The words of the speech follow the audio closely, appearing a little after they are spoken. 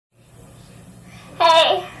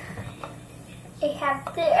Hey, I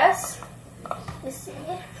have this. You see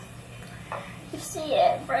it? You see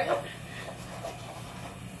it, right?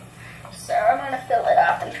 So I'm gonna fill it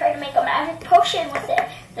up and try to make a magic potion with it.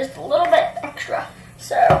 Just a little bit extra.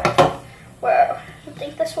 So, whoa, you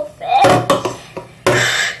think this will fit?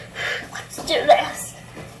 Let's do this.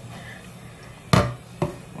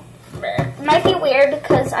 It might be weird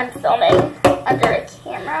because I'm filming under a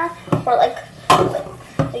camera or like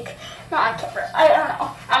not on camera. I don't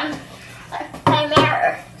know. My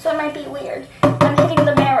mirror, so it might be weird. I'm hitting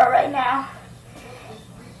the mirror right now.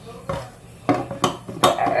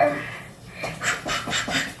 There.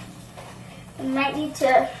 You might need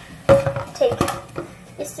to take,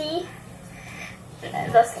 you see, and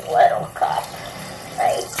then this little cup,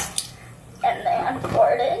 right, and then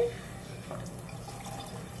pour it in.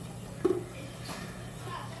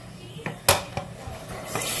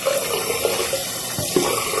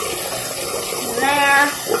 There,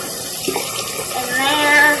 and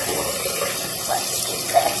there. Let's do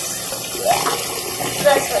this. Yeah,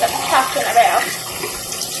 that's what I'm talking about.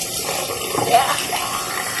 Yeah.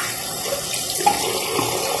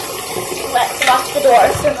 Let's lock the door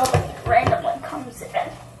so nobody randomly comes in.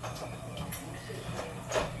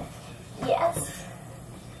 Yes.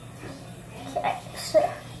 Okay, so,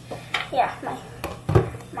 yeah,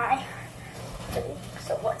 my,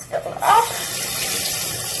 so let's fill it up.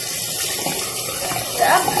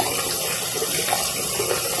 Yep.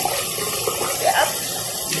 Yep.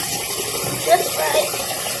 Just right.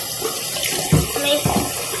 Let me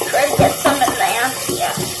try to get some in there.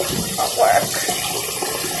 Yeah, it'll work.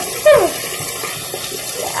 Whew.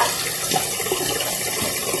 Yeah.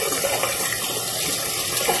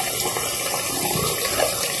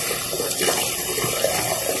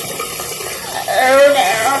 Oh no.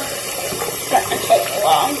 It's gonna take a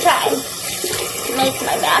long time to make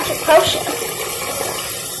my magic potion.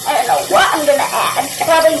 I don't know what I'm gonna add.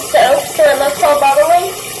 Probably soap so it looks all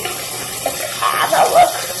bubbly. Let's have a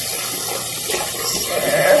look. So,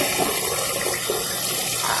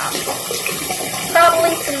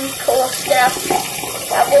 probably some cool stuff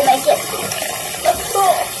that will make it look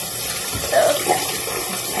cool. So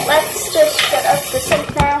let's just shut up the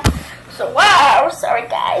sink now. So wow, sorry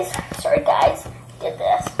guys, did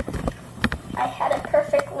this. I had it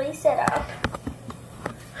perfectly set up.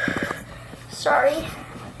 Sorry.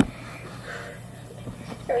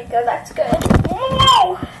 There we go, that's good.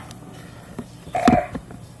 Whoa! There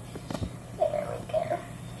we go.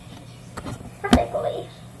 Perfectly.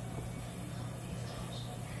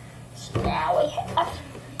 So now we have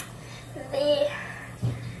the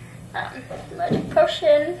magic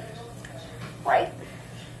potion, right?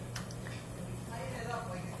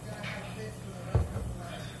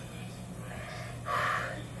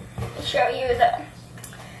 To show you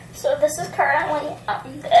so this is currently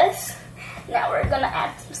this. Now we're gonna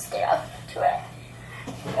add some stuff to it.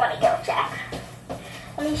 You wanna go, Jack?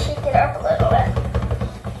 Let me shake it up a little bit.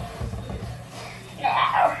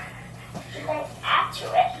 Now, should I add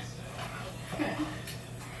to it?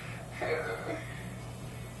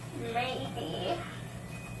 Maybe.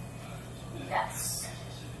 Yes.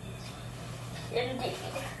 Indeed.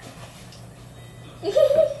 I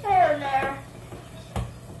don't know.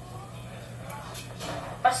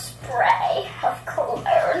 A spray of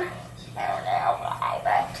cologne. I don't know why,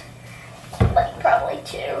 but like probably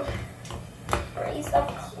 2 sprays of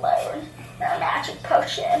cologne or a magic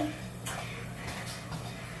potion.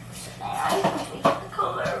 So now we get the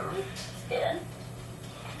cologne in.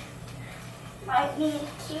 Might need a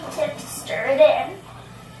Q-tip to stir it in.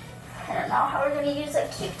 I don't know how we're going to use a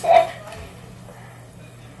Q-tip.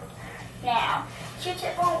 Now,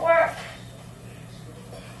 Q-tip won't work.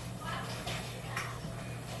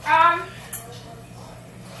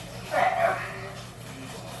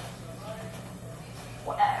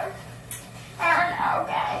 Whatever. I don't know,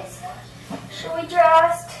 guys. Should we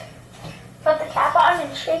just put the cap on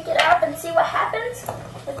and shake it up and see what happens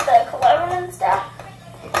with the cologne and stuff?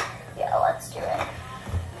 Yeah, let's do it.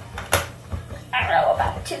 I don't know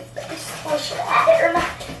about the toothpaste. We should add it or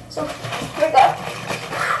not. So, here we go.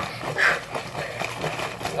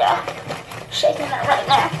 Yeah, shaking that right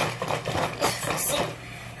now. Let's see.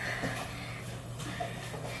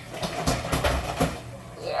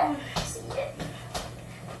 Yeah, see it.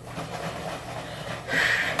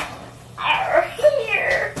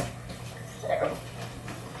 Here. So,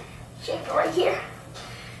 shake it right here.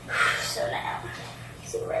 So now,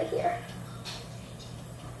 see right here.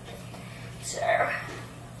 So,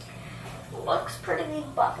 looks pretty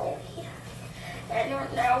bubbly. I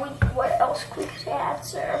don't know what else we could add,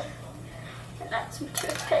 so, and add some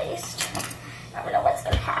toothpaste. I don't know what's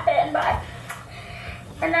going to happen, but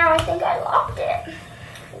And now I think I locked it.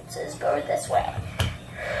 It says go this way.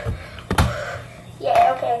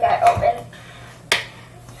 Yeah, okay, I got it open.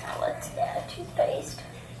 Now let's get a toothpaste.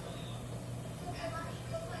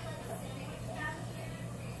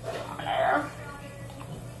 On there.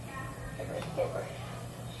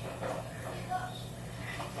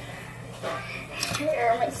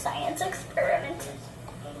 Here, my science experiment.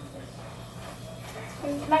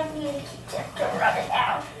 You might need a Q-tip to rub it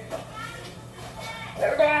down.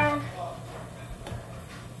 Go down.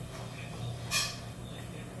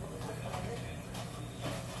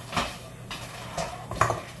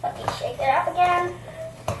 Let me shake it up again.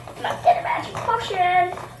 Might get a magic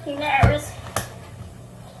potion. Who knows?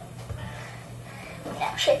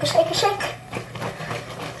 Now shake, shake, shake.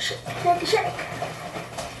 Shake, shake, shake.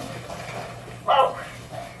 Whoa.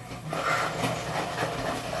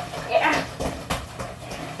 Yeah.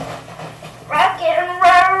 Rock and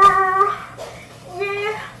roll.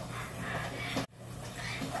 Yeah.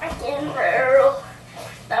 Rock and roll.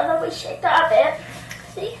 Now that we shake up it,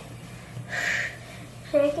 see?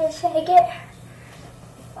 Shake it, shake it.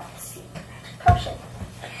 Let's see. Potion.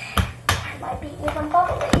 Might be even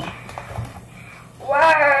bubbly.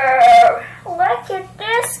 Whoa! Look at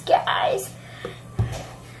this, guys.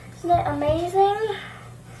 Isn't it amazing?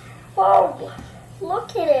 Whoa!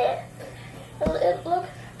 Look at it. Look.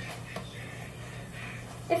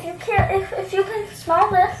 If you can smell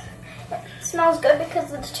this, it smells good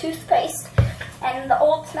because of the toothpaste and the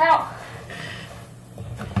old smell.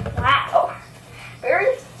 Wow.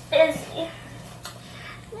 Very fizzy.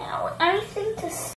 Now, anything to